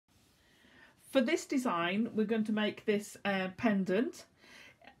for this design, we're going to make this pendant.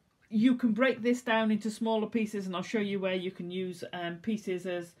 You can break this down into smaller pieces, and I'll show you where you can use pieces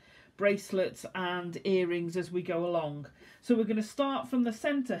as bracelets and earrings as we go along. So we're going to start from the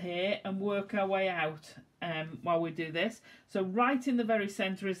centre here and work our way out while we do this. So right in the very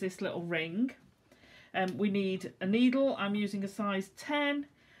centre is this little ring. We need a needle. I'm using a size 10,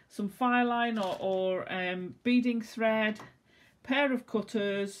 some file line or beading thread, pair of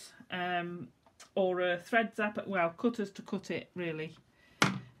cutters, or a thread zapper, well, cutters to cut it really.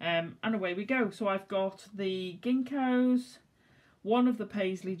 And away we go. So I've got the Ginkos, one of the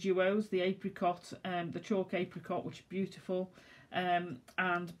Paisly duos, the apricot, the chalk apricot, which is beautiful, and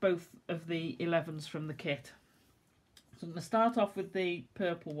both of the 11s from the kit. So I'm going to start off with the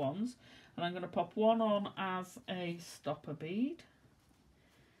purple ones, and I'm going to pop one on as a stopper bead.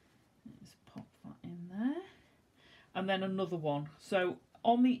 Let's pop that in there, and then another one. So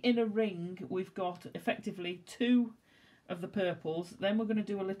on the inner ring, we've got effectively 2 of the purples. Then we're going to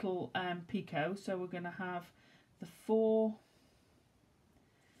do a little picot. So we're going to have the 4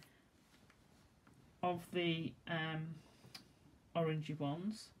 of the orangey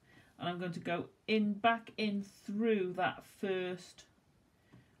ones, and I'm going to go back in through that first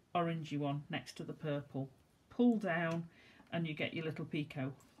orangey one next to the purple. Pull down and you get your little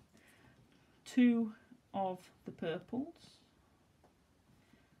picot. 2 of the purples,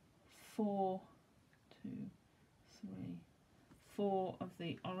 4, 2, 3, 4 of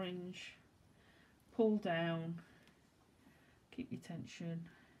the orange, pull down, keep your tension,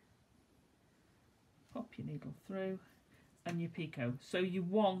 pop your needle through, and your picot. So you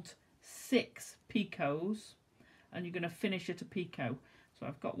want 6 picots, and you're going to finish at a picot. So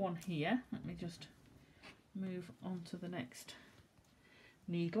I've got one here. Let me just move on to the next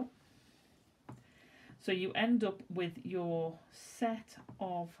needle. So you end up with your set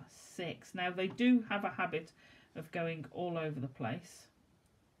of 6. Now they do have a habit of going all over the place.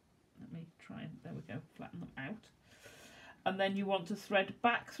 Let me try and, there we go, flatten them out. And then you want to thread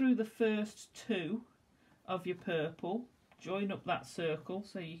back through the first 2 of your purple, join up that circle,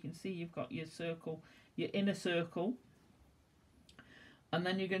 so you can see you've got your circle, your inner circle, and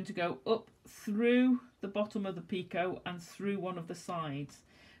then you're going to go up through the bottom of the picot and through one of the sides.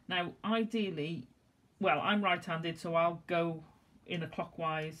 Now ideally, well, I'm right-handed, so I'll go in a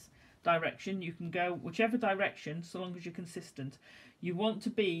clockwise direction. You can go whichever direction, so long as you're consistent. You want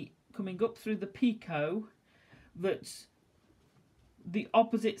to be coming up through the picot that's the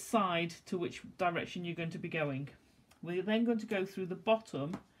opposite side to which direction you're going to be going. We're then going to go through the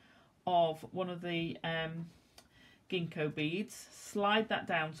bottom of one of the Ginko beads, slide that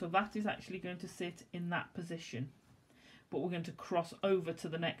down, so that is actually going to sit in that position, but we're going to cross over to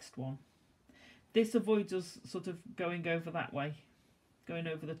the next one. This avoids us sort of going over that way, going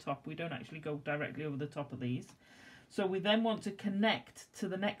over the top. We don't actually go directly over the top of these. So we then want to connect to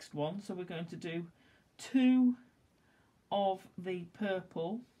the next one, so we're going to do 2 of the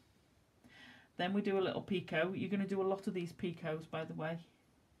purple, then we do a little picot. You're going to do a lot of these picots, by the way.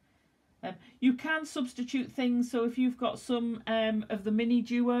 You can substitute things, so if you've got some of the mini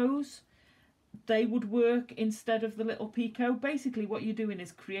duos, they would work instead of the little picot. Basically what you're doing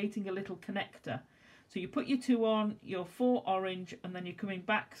is creating a little connector. So you put your 2 on, your 4 orange, and then you're coming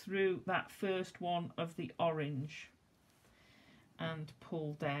back through that first one of the orange and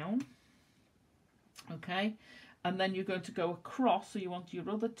pull down. Okay, and then you're going to go across, so you want your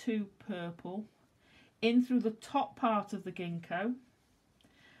other 2 purple in through the top part of the Ginko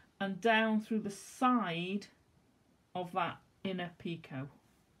and down through the side of that inner picot.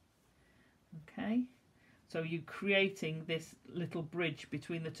 Okay, so you're creating this little bridge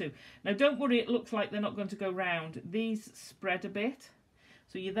between the 2. Now don't worry, it looks like they're not going to go round. These spread a bit,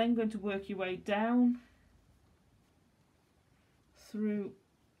 so you're then going to work your way down through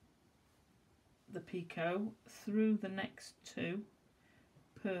the picot, through the next 2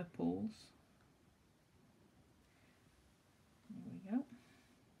 purples. There we go.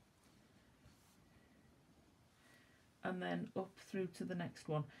 And then up through to the next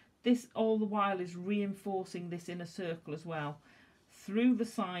one. This all the while is reinforcing this inner circle as well. Through the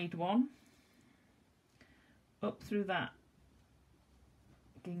side one, up through that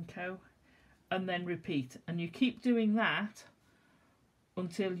Ginko, and then repeat. And you keep doing that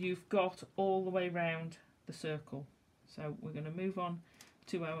until you've got all the way round the circle. So we're going to move on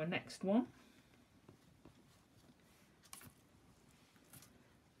to our next one.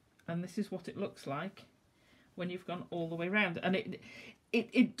 And this is what it looks like when you've gone all the way round. And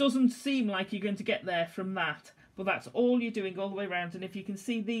it doesn't seem like you're going to get there from that, but that's all you're doing all the way around. And if you can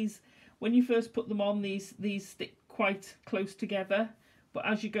see these, when you first put them on, these stick quite close together. but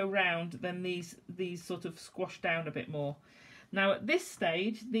as you go round, then these sort of squash down a bit more. Now at this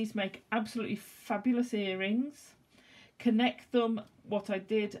stage, these make absolutely fabulous earrings. Connect them. What I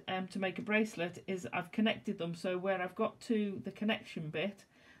did to make a bracelet is I've connected them, so where I've got to the connection bit,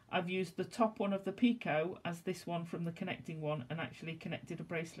 I've used the top one of the picot as this one from the connecting one, and actually connected a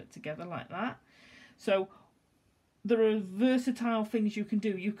bracelet together like that. So there are versatile things you can do.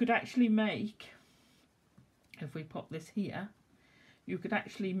 You could actually make, if we pop this here, you could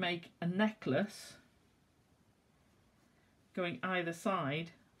actually make a necklace going either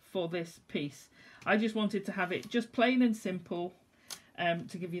side for this piece. I just wanted to have it just plain and simple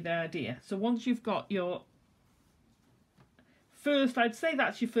to give you the idea. So once you've got your first, I'd say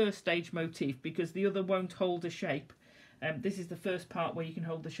that's your first stage motif, because the other won't hold a shape. This is the first part where you can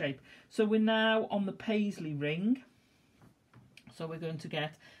hold the shape. So we're now on the Paisly ring. So we're going to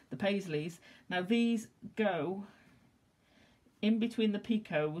get the Paisleys. Now these go in between the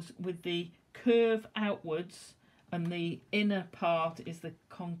picots with the curve outwards, and the inner part is the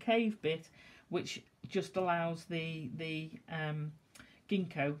concave bit, which just allows the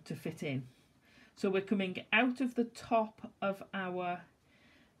ginkgo to fit in. So we're coming out of the top of our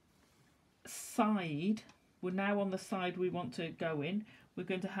side. We're now on the side we want to go in. We're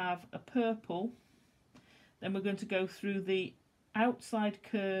going to have a purple, then we're going to go through the outside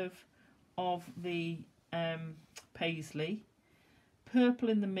curve of the Paisly, purple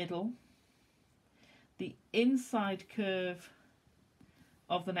in the middle, the inside curve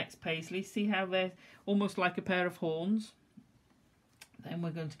of the next Paisly. See how they're almost like a pair of horns? Then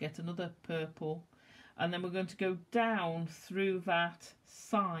we're going to get another purple, and then we're going to go down through that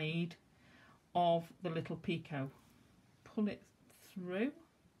side of the little picot. Pull it through,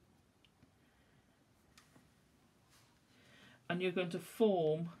 and you're going to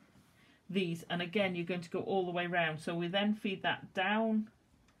form these, and again you're going to go all the way around. So we then feed that down.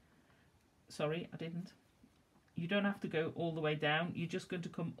 Sorry, I didn't. You don't have to go all the way down. You're just going to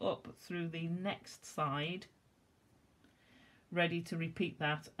come up through the next side, ready to repeat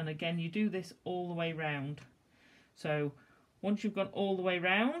that. And again, you do this all the way round. So once you've gone all the way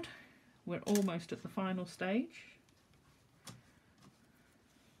round, we're almost at the final stage.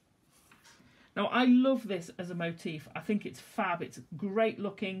 Now I love this as a motif. I think it's fab. It's great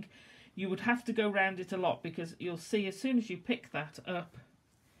looking. You would have to go round it a lot, because you'll see as soon as you pick that up,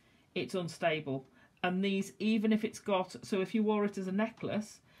 it's unstable. And these, even if it's got, so if you wore it as a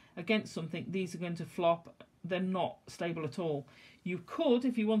necklace against something, these are going to flop. They're not stable at all. You could,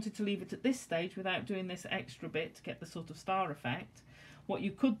 if you wanted to leave it at this stage without doing this extra bit to get the sort of star effect, what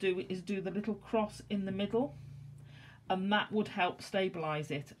you could do is do the little cross in the middle, and that would help stabilise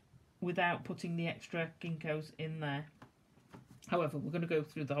it without putting the extra ginkgos in there. However, we're going to go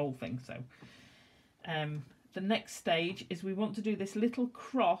through the whole thing. So the next stage is we want to do this little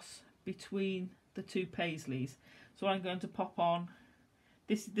cross between the two Paisleys. So I'm going to pop on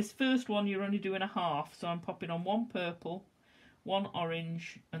this first one. You're only doing a half, so I'm popping on one purple, one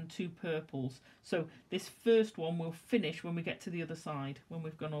orange and two purples. So this first one will finish when we get to the other side, when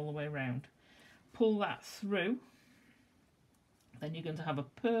we've gone all the way around. Pull that through, then you're going to have a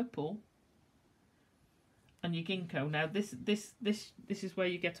purple and your ginkgo. Now this is where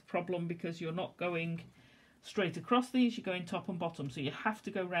you get a problem, because you're not going straight across these, you're going top and bottom, so you have to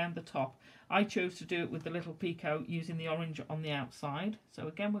go round the top. I chose to do it with the little picot using the orange on the outside. So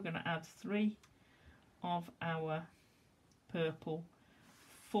again, we're going to add 3 of our purple,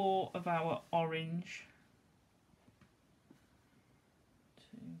 4 of our orange,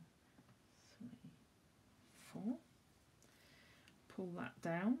 2, 3, 4. Pull that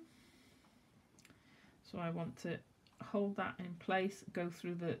down. So I want to hold that in place, go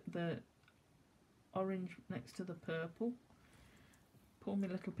through the orange next to the purple, pull my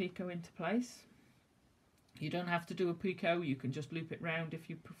little picot into place. You don't have to do a picot, you can just loop it round if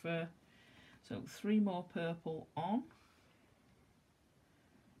you prefer. So 3 more purple on,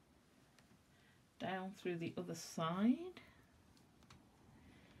 down through the other side.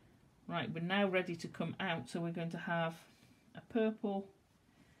 Right, we're now ready to come out, so we're going to have a purple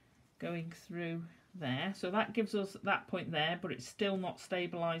going through there. So that gives us that point there, but it's still not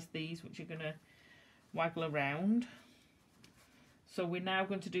stabilised these, which are going to waggle around. So we're now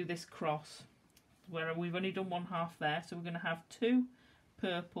going to do this cross where we've only done one half there. So we're going to have 2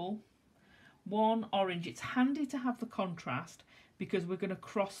 purple, 1 orange. It's handy to have the contrast, because we're going to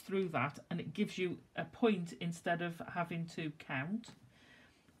cross through that and it gives you a point instead of having to count.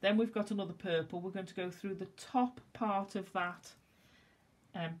 Then we've got another purple. We're going to go through the top part of that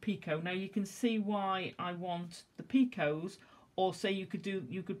picot. Now you can see why I want the picots, or say you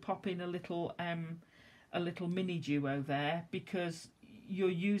could pop in a little mini duo there, because you're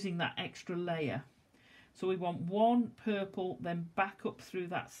using that extra layer. So we want one purple, then back up through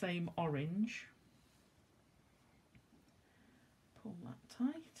that same orange. Pull that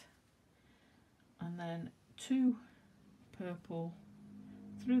tight. And then 2 purple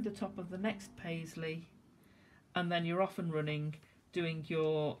through the top of the next paisley. And then you're off and running, doing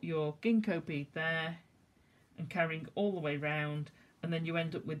your ginkgo bead there and carrying all the way round, and then you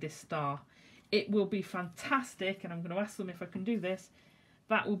end up with this star. It will be fantastic, and I'm going to ask them if I can do this.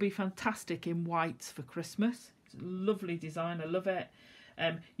 That will be fantastic in whites for Christmas. It's a lovely design, I love it.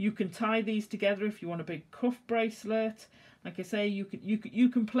 You can tie these together if you want a big cuff bracelet. Like I say, you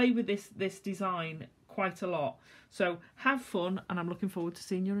can play with this design quite a lot. So have fun, and I'm looking forward to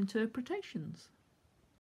seeing your interpretations.